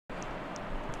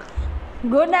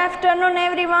Good afternoon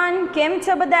everyone. કેમ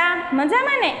છો બધા?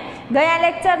 મજામાં ને? ગયા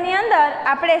લેક્ચરની અંદર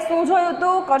આપણે શું જોયું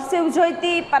હતું? કર્સિવ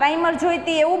જોઈતી, પ્રાઇમર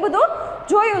જોઈતી, એવું બધું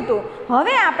જોયું હતું.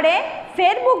 હવે આપણે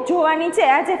ફેરબુક જોવાની છે.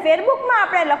 આજે ફેરબુકમાં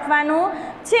આપણે લખવાનું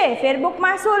છે.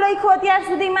 ફેરબુકમાં શું લખ્યું અત્યાર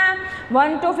સુધીમાં?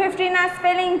 1 to 50ના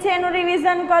સ્પેલિંગ છે એનું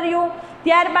રિવિઝન કર્યું.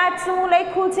 ત્યારબાદ શું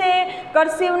લખ્યું છે?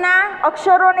 કર્સિવના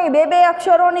અક્ષરોની બે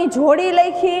અક્ષરોની જોડી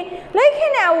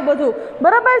લખીને આવું બધું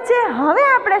બરાબર છે. હવે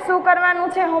આપણે શું કરવાનું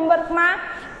છે હોમવર્કમાં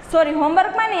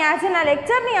નહીં, આજના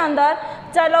લેક્ચરની અંદર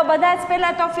ચલો બધા જ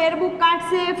પહેલાં તો ફેરબુક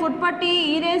કાઢશે, ફૂટપટ્ટી,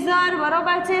 ઇરેઝર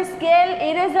બરાબર છે, સ્કેલ,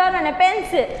 ઇરેઝર અને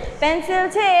પેન્સિલ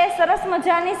છે એ સરસ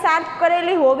મજાની શાર્પ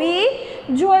કરેલી હોવી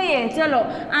જોઈએ. ચલો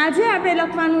આજે આપણે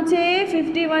લખવાનું છે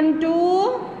 51 to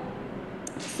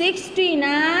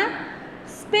 60ના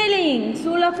સ્પેલિંગ.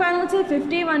 શું લખવાનું છે?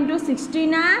 51 to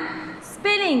 60ના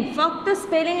સ્પેલિંગ. ફક્ત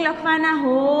સ્પેલિંગ લખવાના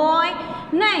હોય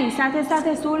નહીં, સાથે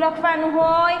સાથે શું લખવાનું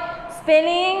હોય?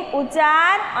 સ્પેલિંગ,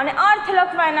 ઉચ્ચાર અને અર્થ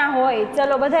લખવાના હોય.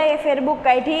 ચલો બધાએ ફેરબુક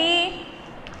કાઢી?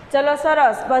 ચલો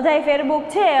સરસ, બધાએ ફેરબુક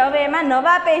છે. હવે એમાં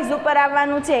નવા પેજ ઉપર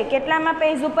આવવાનું છે. કેટલામાં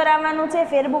પેજ ઉપર આવવાનું છે?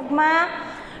 ફેરબુકમાં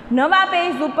નવા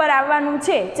પેજ ઉપર આવવાનું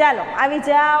છે. ચાલો આવી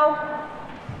જાઓ.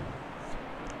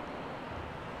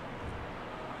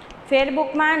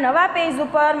 ફેરબુકમાં નવા પેજ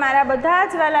ઉપર મારા બધા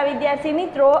જ વાલા વિદ્યાર્થી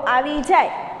મિત્રો આવી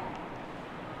જાય.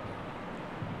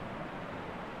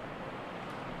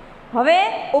 હવે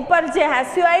ઉપર જે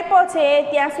હાસ્યો આપ્યો છે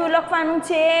ત્યાં શું લખવાનું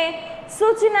છે?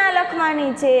 સૂચના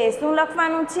લખવાની છે. શું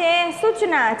લખવાનું છે?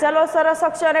 સૂચના. ચલો સરસ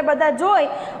અક્ષરે બધા જોઈ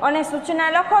અને સૂચના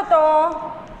લખો તો.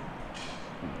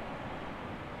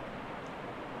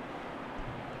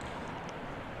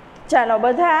 ચાલો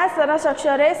બધા સરસ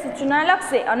અક્ષરે સૂચના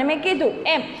લખશે. અને મેં કીધું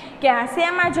એમ કે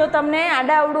હાસ્યામાં જો તમને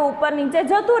આડાઅવડું ઉપર નીચે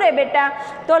જતું રહે બેટા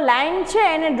તો લાઈન છે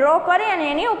એને ડ્રો કરી અને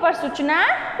એની ઉપર સૂચના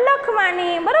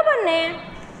લખવાની. બરાબર ને?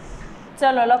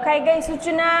 ચલો લખાઈ ગઈ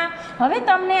સૂચના. હવે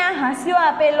તમને આ હાસ્યો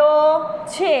આપેલો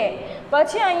છે,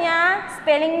 પછી અહીંયા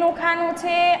સ્પેલિંગનું ખાનું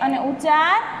છે અને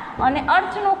ઉચ્ચાર અને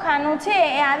અર્થનું ખાનું છે.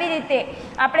 એ આવી રીતે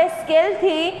આપણે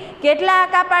સ્કેલથી કેટલા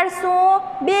આંકા પાડશું?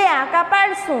 2 આંકા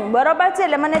પાડશું. બરાબર છે?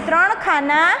 એટલે મને 3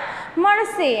 ખાના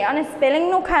મળશે. અને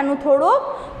સ્પેલિંગનું ખાનું થોડુંક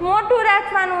મોટું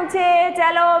રાખવાનું છે.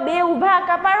 ચાલો 2 ઊભા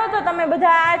આંકા પાડો તો તમે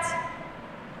બધા જ.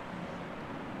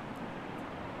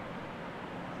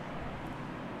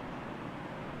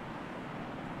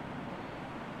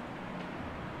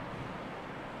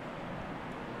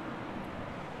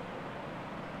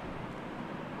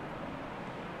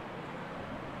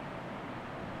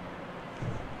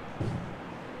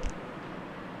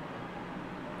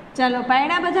 ચાલો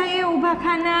પાયડા બધા એ ઊભા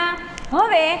ખાના.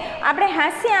 હવે આપણે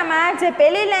હાસ્યામાં જે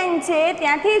પહેલી લાઈન છે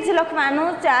ત્યાંથી જ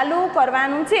લખવાનું ચાલુ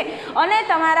કરવાનું છે. અને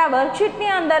તમારા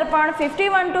વર્કશીટની અંદર પણ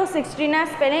 51 to 60ના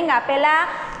સ્પેલિંગ આપેલા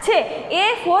છે. એ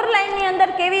 4 લાઈનની અંદર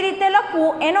કેવી રીતે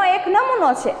લખવું એનો એક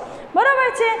નમૂનો છે. બરાબર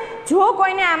છે? જો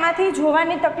કોઈને આમાંથી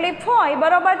જોવાની તકલીફ હોય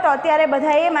બરાબર તો અત્યારે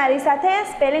બધાએ મારી સાથે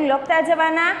સ્પેલિંગ લખતા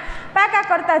જવાના, પાકા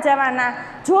કરતા જવાના.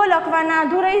 જો લખવાના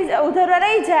અધૂરા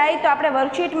રહી જાય તો આપણે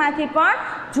વર્કશીટમાંથી પણ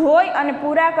જોઈ અને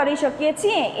પૂરા કરી શકીએ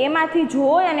છીએ. એમાંથી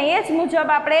જોઈ અને એ જ મુજબ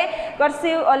આપણે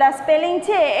કર્સિવ સ્પેલિંગ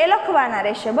છે એ લખવાના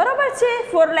રહેશે. બરાબર છે?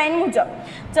 4 લાઈન મુજબ.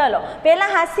 ચલો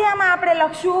પહેલાં હાસ્યામાં આપણે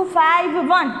લખશું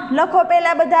 51. લખો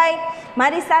પહેલાં બધાય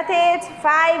મારી સાથે જ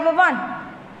 51.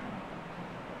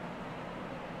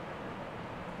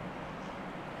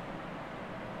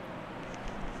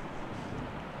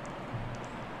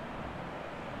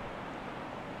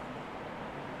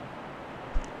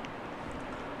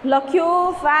 લખ્યું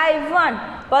 51.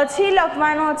 પછી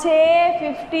લખવાનો છે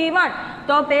 51.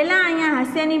 તો પહેલાં અહીંયા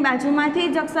હાસ્યની બાજુમાંથી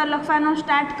જ અક્ષર લખવાનો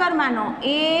સ્ટાર્ટ કરવાનો.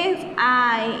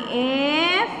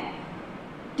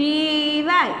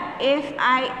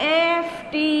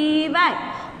 FIFTY.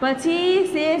 પછી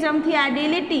સેજ અમથી આડી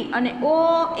લીટી અને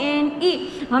ONE.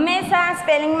 હંમેશા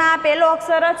સ્પેલિંગમાં પહેલો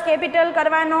અક્ષર જ કેપિટલ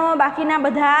કરવાનો, બાકીના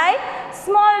બધાય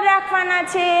સ્મોલ રાખવાના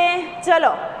છે.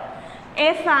 ચલો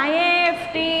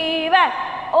FIFTY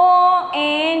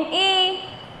ONE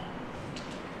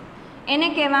એને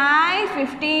કહેવાય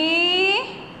 51.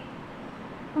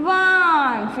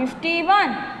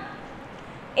 51.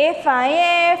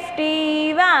 FIFTY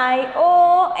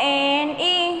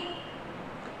ONE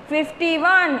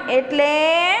 51 એટલે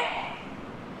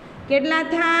કેટલા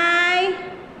થાય?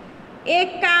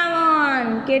 51.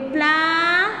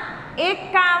 કેટલા?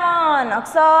 51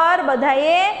 અક્ષર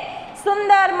બધાએ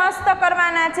સુંદર મસ્ત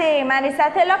કરવાના છે. મારી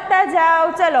સાથે લખતા જાઓ.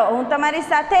 ચલો હું તમારી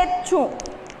સાથે જ છું.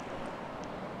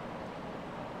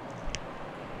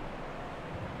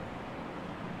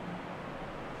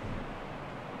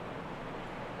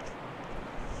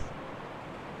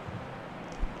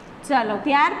 ચાલો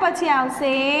ત્યાર પછી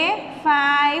આવશે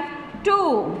 5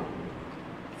 52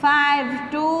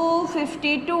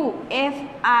 52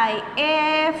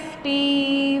 FIFTY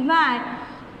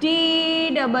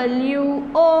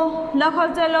TWO લખો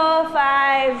ચલો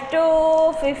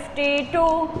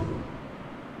 52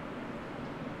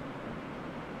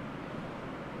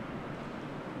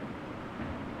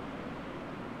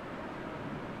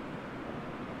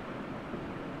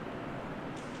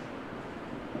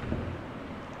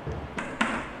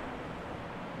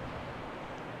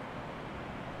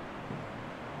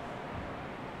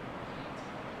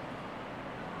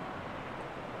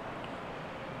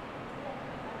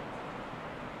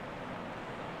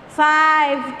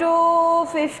 52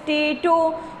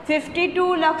 52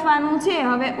 52 લખવાનું છે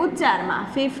હવે ઉચ્ચારમાં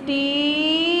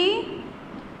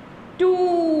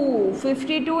 52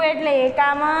 એટલે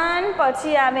 51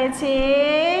 પછી આવે છે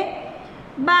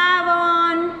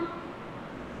 52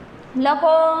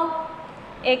 લખો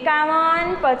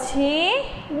 51 પછી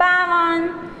 52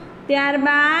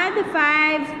 ત્યારબાદ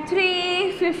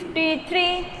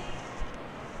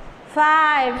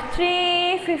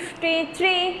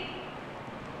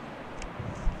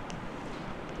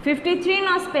 53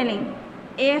 નો સ્પેલિંગ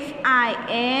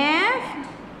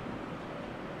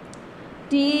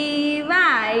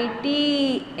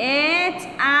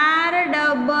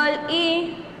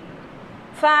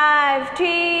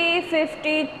FIFTY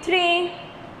 53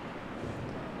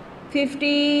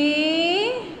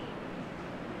 51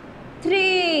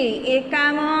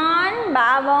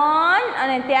 52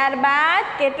 અને ત્યારબાદ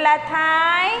કેટલા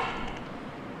થાય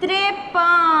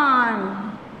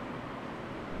 53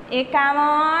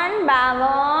 51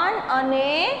 52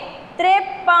 અને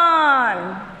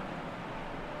 53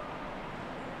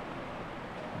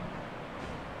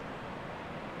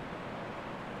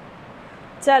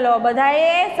 ચલો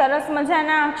બધાએ સરસ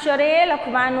મજાના અક્ષરે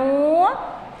લખવાનું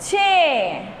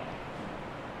છે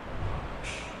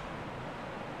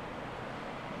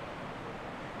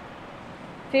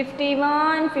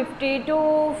 $51,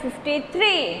 $52,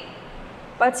 $53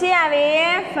 પછી આવે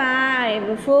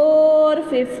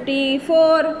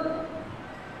 54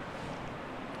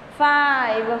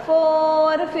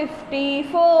 54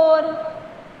 54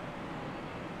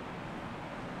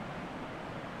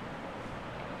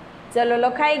 ચલો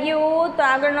લખાઈ ગયું તો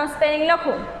આગળનો સ્પેલિંગ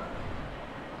લખું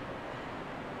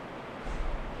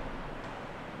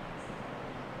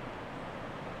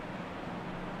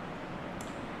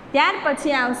ત્યાર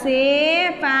પછી આવશે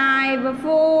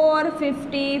 54 54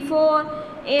 FIFTYFOUR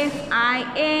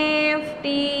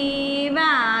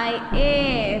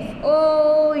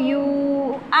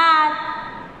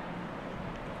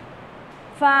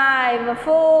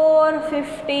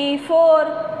 54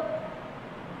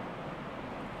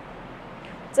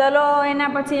 ચલો એના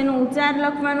પછી એનો ઉચ્ચાર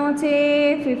લખવાનો છે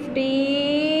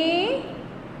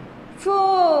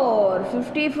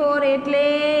 54 એટલે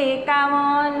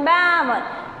 51 52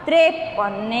 53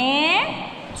 ને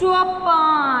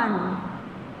 54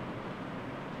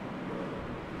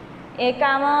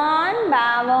 51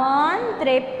 52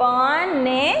 53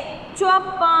 ને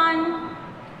 54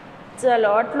 ચલો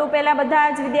આટલું પહેલાં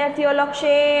બધા જ વિદ્યાર્થીઓ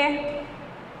લખશે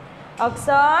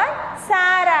અક્ષર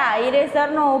સારા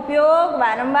ઇરેઝરનો ઉપયોગ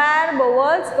વારંવાર બહુ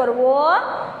જ કરવો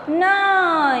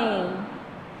નહીં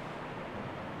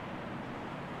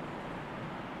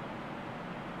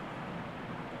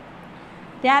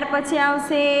ત્યાર પછી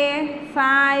આવશે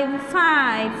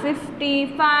 55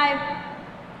 55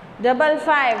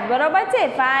 55 બરોબર છે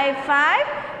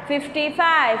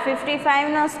 55 55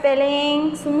 નો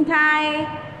સ્પેલિંગ શું થાય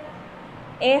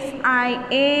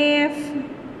FIFTYFIVE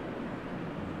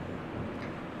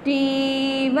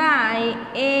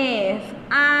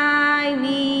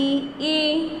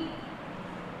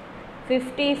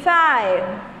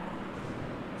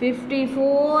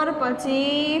 54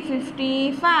 પછી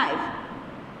 55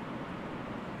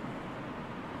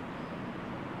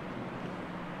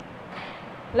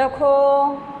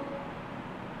 લખો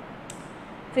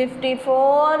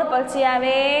 54 પછી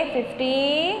આવે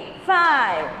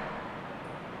 55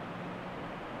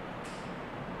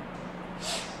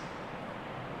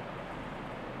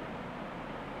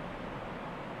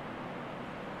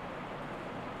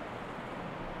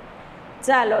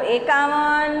 ચાલો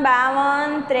 51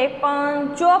 52 53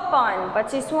 54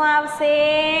 પછી શું આવશે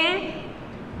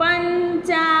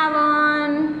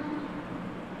 55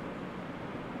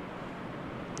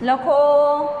 લખો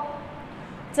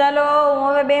ચલો હું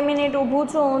હવે 2 મિનિટ ઊભું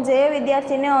છું જે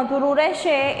વિદ્યાર્થીને અધૂરું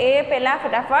રહેશે એ પહેલાં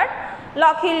ફટાફટ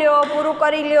લખી લ્યો પૂરું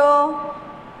કરી લ્યો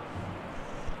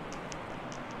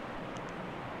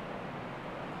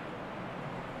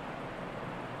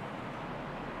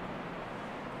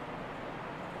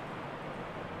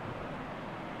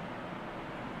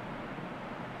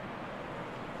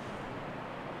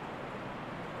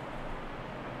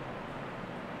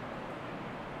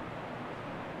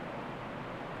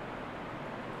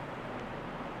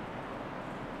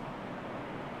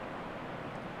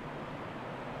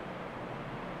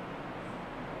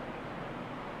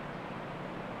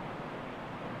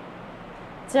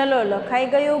ચલો લખાઈ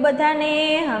ગયું બધાને.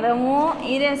 હવે હું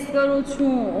ઇરેઝ કરું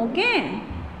છું. ઓકે,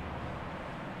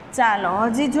 ચાલો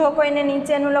હજી જો કોઈને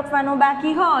નીચેનું લખવાનું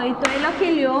બાકી હોય તો એ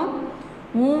લખી લ્યો.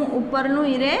 હું ઉપરનું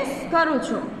ઇરેઝ કરું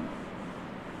છું.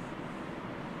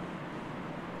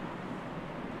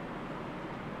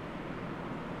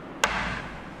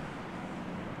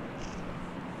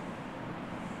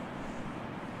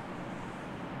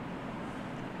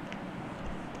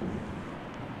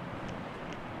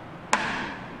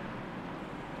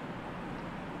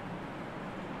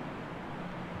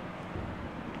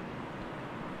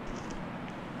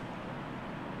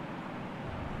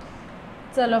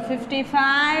 ચલો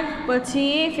 55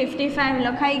 પછી 55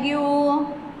 લખાઈ ગયું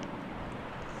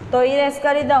તો ઇરેઝ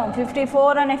કરી દઉં.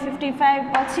 54 અને 55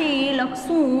 પછી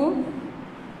લખશું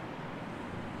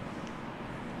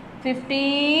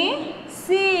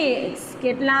 56.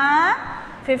 કેટલા?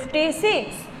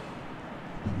 56.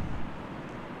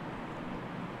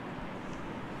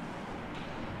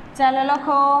 ચાલો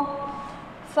લખો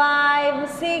 5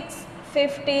 6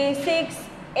 56.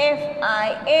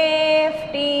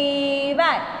 FIFTY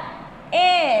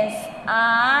SIX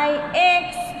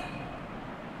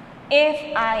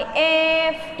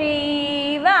FIFTY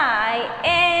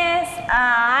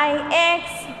SIX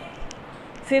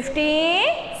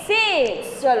 56.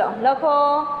 ચલો લખો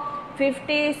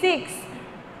 56.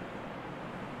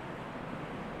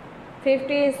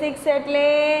 56 એટલે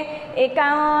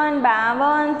 51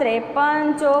 52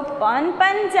 53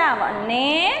 54 ને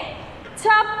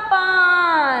 56.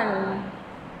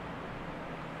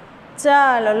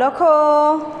 ચાલો લખો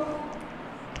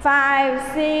 5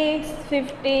 6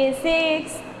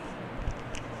 56.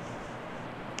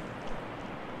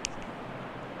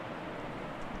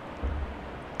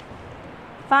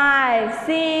 5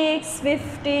 6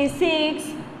 56.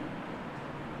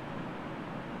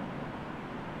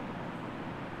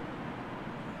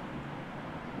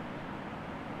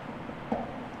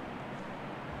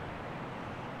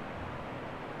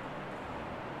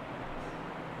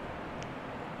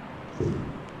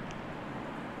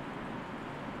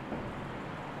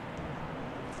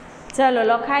 ચલો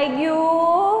લખાઈ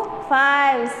ગયું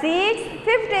 5 6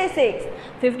 56.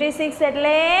 56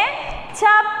 એટલે 56.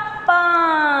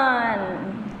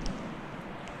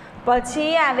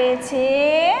 પછી આવે છે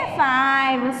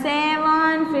 5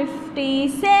 7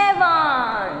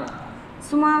 57.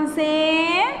 શું આવશે?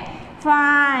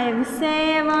 5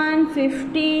 7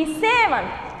 57.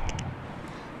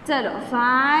 ચલો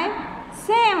 5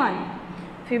 7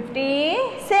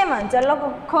 57. ચલો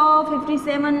લખો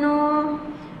 57 નો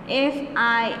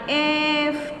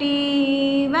FIFTY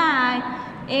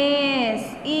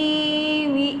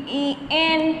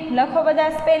SEVEN. લખો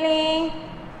બધા સ્પેલિંગ.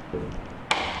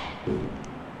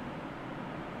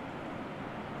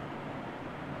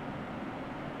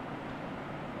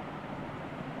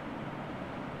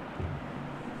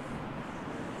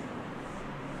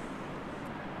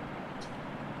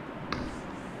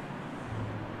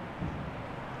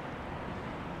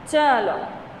 ચલો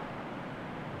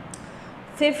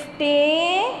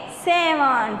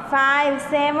 57 5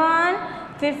 7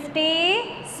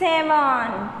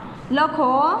 57.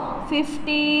 લખો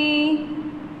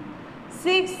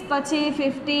 56 પછી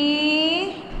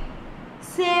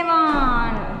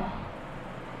 57.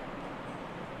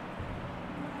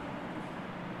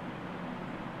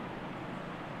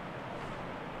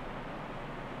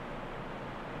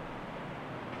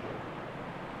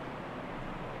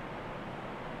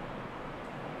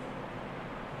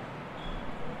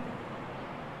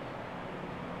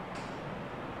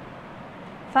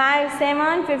 ફાઇવ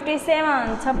 7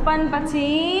 57. 56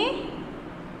 પછી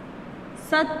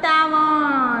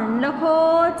 57. લખો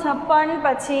 56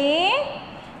 પછી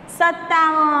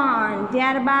 57.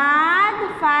 ત્યારબાદ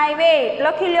 58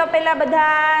 લખી લો પહેલા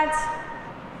બધા જ.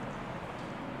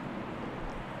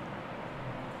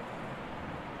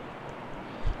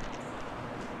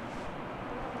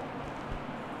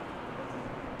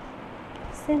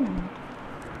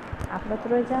 આપણે તો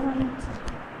રોજ જવાનું છે.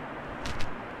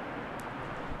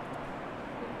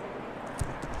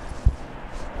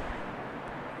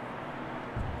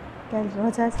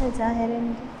 રજા છે જાહેર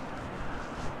એની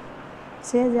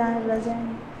છે જાહેર રજા.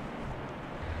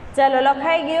 ચાલો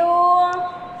લખાઈ ગયું.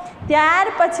 ત્યાર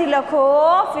પછી લખો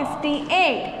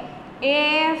 58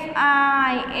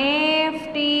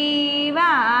 FIFTY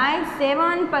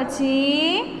 7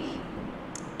 પછી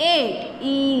 8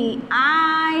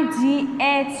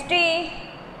 EIGHT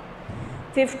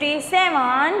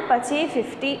 57 પછી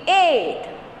 58.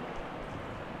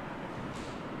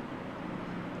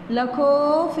 લખો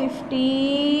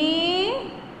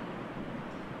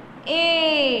 58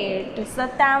 8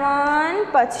 57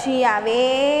 પછી આવે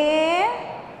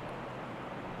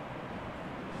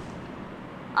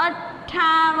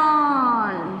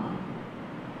 58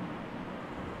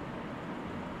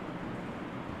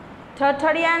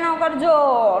 ઠઠડિયાનો કરજો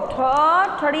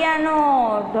ઠઠડિયાનો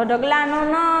ઢગલાનો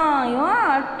નહીં હો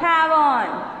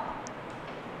 58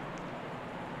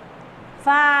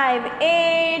 5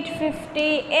 8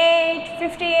 58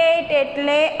 58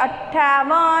 એટલે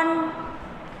 58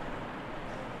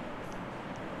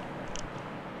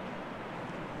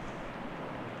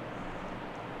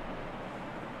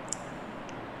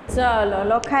 ચલો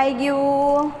લખાઈ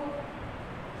ગયું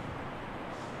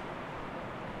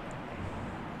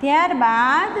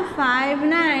ત્યારબાદ 5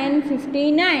 9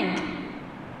 59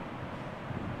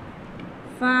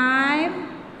 5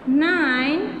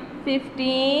 9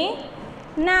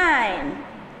 59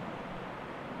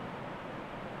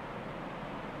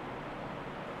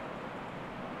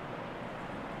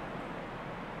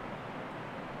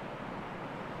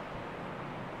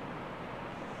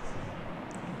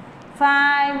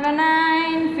 5 9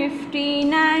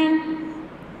 59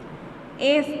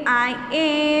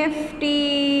 FIFTYNINE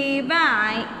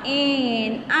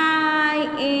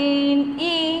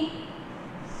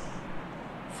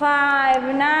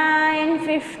 5 9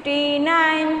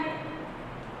 59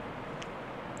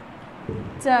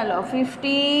 ચલો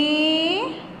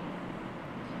 58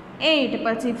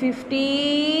 પછી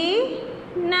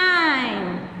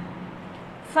 59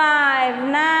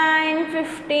 5 9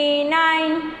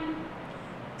 59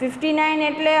 59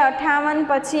 એટલે 58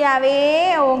 પછી આવે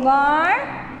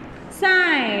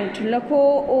 59 લખો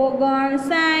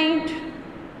 59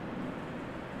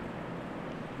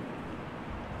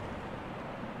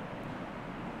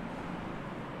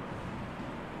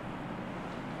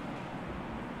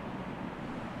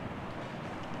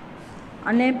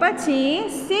 અને પછી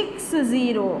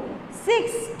 60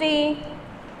 60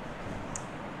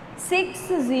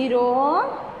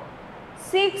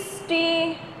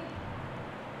 60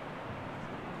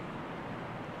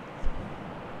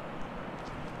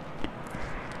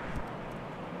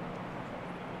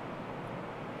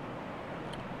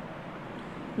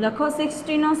 લખો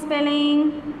 60 નો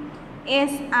સ્પેલિંગ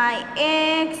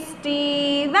SIXTY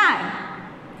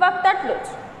ફક્ત એટલું જ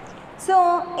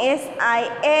શું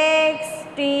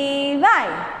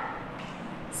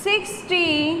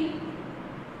SIXTY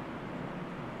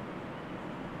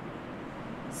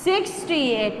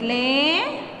 60 એટલે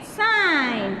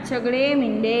 60 છગડે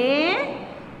મીંડે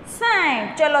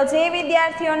 60 ચલો જે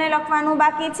વિદ્યાર્થીઓને લખવાનું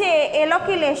બાકી છે એ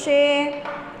લખી લેશે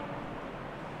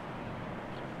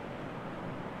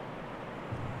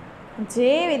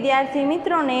જે વિદ્યાર્થી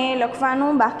મિત્રોને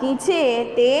લખવાનું બાકી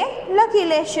છે તે લખી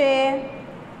લેશે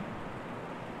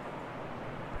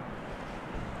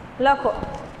લખો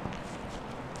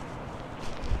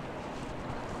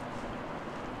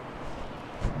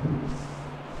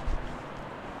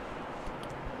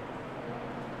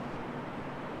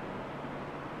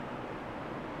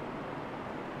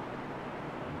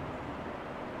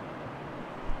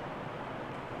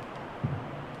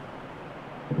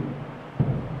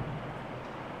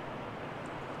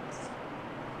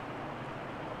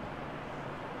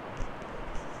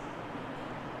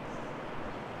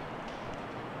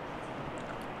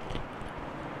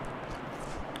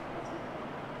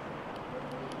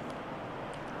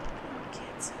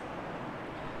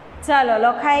ચાલો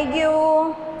લખાઈ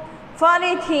ગયું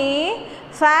ફરીથી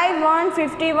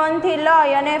 5151 થી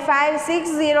લઈ અને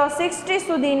 560 60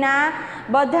 સુધીના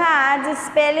બધા જ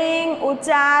સ્પેલિંગ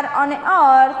ઉચ્ચાર અને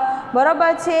અર્થ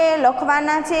બરોબર છે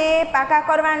લખવાના છે પાકા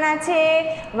કરવાના છે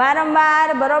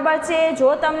વારંવાર બરોબર છે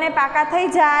જો તમને પાકા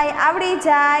થઈ જાય આવડી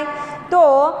જાય તો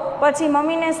પછી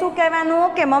મમ્મીને શું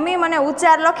કહેવાનું કે મમ્મી મને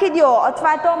ઉચ્ચાર લખી દો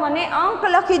અથવા તો મને અંક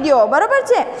લખી દો બરોબર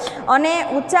છે અને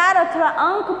ઉચ્ચાર અથવા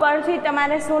અંક પરથી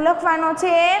તમારે શું લખવાનો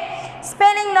છે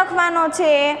સ્પેલિંગ લખવાનો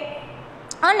છે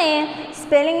અને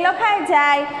સ્પેલિંગ લખાઈ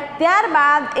જાય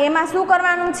ત્યારબાદ એમાં શું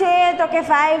કરવાનું છે તો કે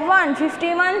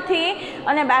 5151 થી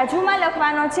અને બાજુમાં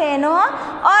લખવાનો છે એનો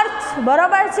અર્થ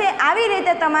બરોબર છે આવી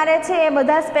રીતે તમારે છે એ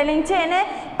બધા સ્પેલિંગ છે એને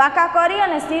પાકા કરી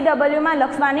અને CWમાં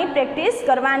લખવાની પ્રેક્ટિસ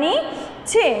કરવાની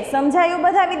છે સમજાયું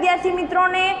બધા વિદ્યાર્થી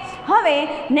મિત્રોને હવે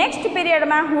નેક્સ્ટ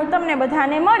પીરિયડમાં હું તમને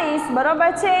બધાને મળીશ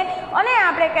બરોબર છે અને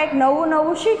આપણે કંઈક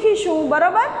નવું શીખીશું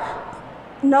બરોબર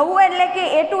નવું એટલે કે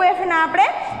A to F ના આપણે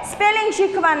સ્પેલિંગ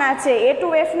શીખવાના છે A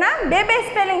to F ના બે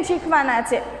સ્પેલિંગ શીખવાના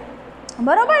છે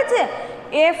બરોબર છે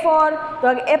A ફોર તો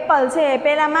એપલ છે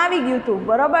પહેલાંમાં આવી ગયું હતું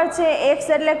બરોબર છે X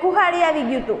એટલે કુહાડી આવી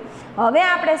ગયું હતું હવે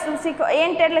આપણે શું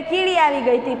એન્ટ એટલે કીડી આવી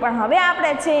ગઈ હતી પણ હવે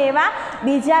આપણે છે એવા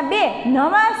બીજા બે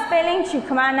નવા સ્પેલિંગ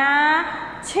શીખવાના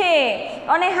છે.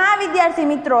 અને હા વિદ્યાર્થી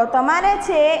મિત્રો, તમારે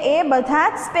છે એ બધા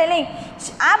જ સ્પેલિંગ,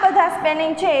 આ બધા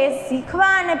સ્પેલિંગ છે એ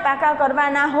શીખવા અને પાકા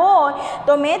કરવાના હોય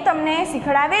તો મેં તમને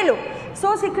શીખડાવેલું.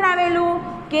 શું શીખડાવેલું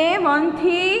કે 1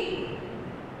 થી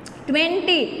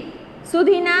 20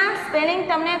 સુધીના સ્પેલિંગ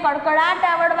તમને કડકડાટ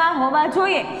આવડવા હોવા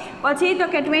જોઈએ. પછી તો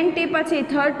કે 20 પછી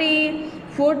 30,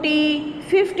 40,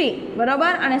 50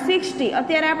 બરાબર અને 60.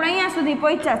 અત્યારે આપણે અહીંયા સુધી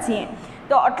પહોંચ્યા છીએ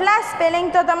તો આટલા સ્પેલિંગ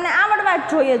તો તમને આવડવા જ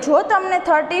જોઈએ. જો તમને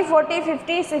 30, 40,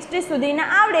 50, 60 સુધીના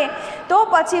આવડે તો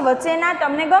પછી વચ્ચેના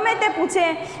તમને ગમે તે પૂછે,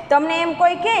 તમને એમ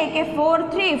કોઈ કહે કે 4,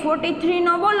 3, 43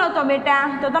 નો બોલો તો બેટા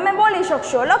તો તમે બોલી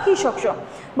શકશો, લખી શકશો.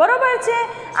 બરાબર છે.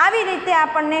 આવી રીતે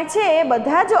આપણને છે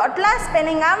બધા જો આટલા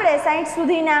સ્પેલિંગ આવડે 60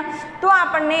 સુધીના તો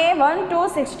આપણને 1 to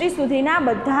 60 સુધીના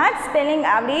બધા જ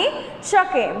સ્પેલિંગ આવડી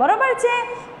શકે. બરાબર છે.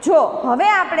 જો હવે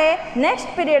આપણે નેક્સ્ટ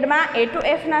પીરિયડમાં A to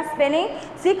F ના સ્પેલિંગ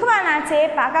શીખવાના છે,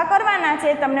 પાકા કરવાના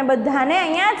છે. તમને બધાને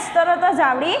અહીંયા જ તરત જ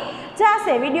આવડી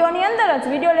જશે, વિડીયોની અંદર જ,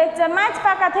 વિડીયો લેક્ચરમાં જ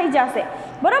પાકા થઈ જશે.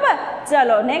 બરાબર.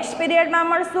 ચલો નેક્સ્ટ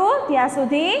પીરિયડમાં મળશું, ત્યાં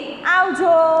સુધી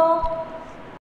આવજો.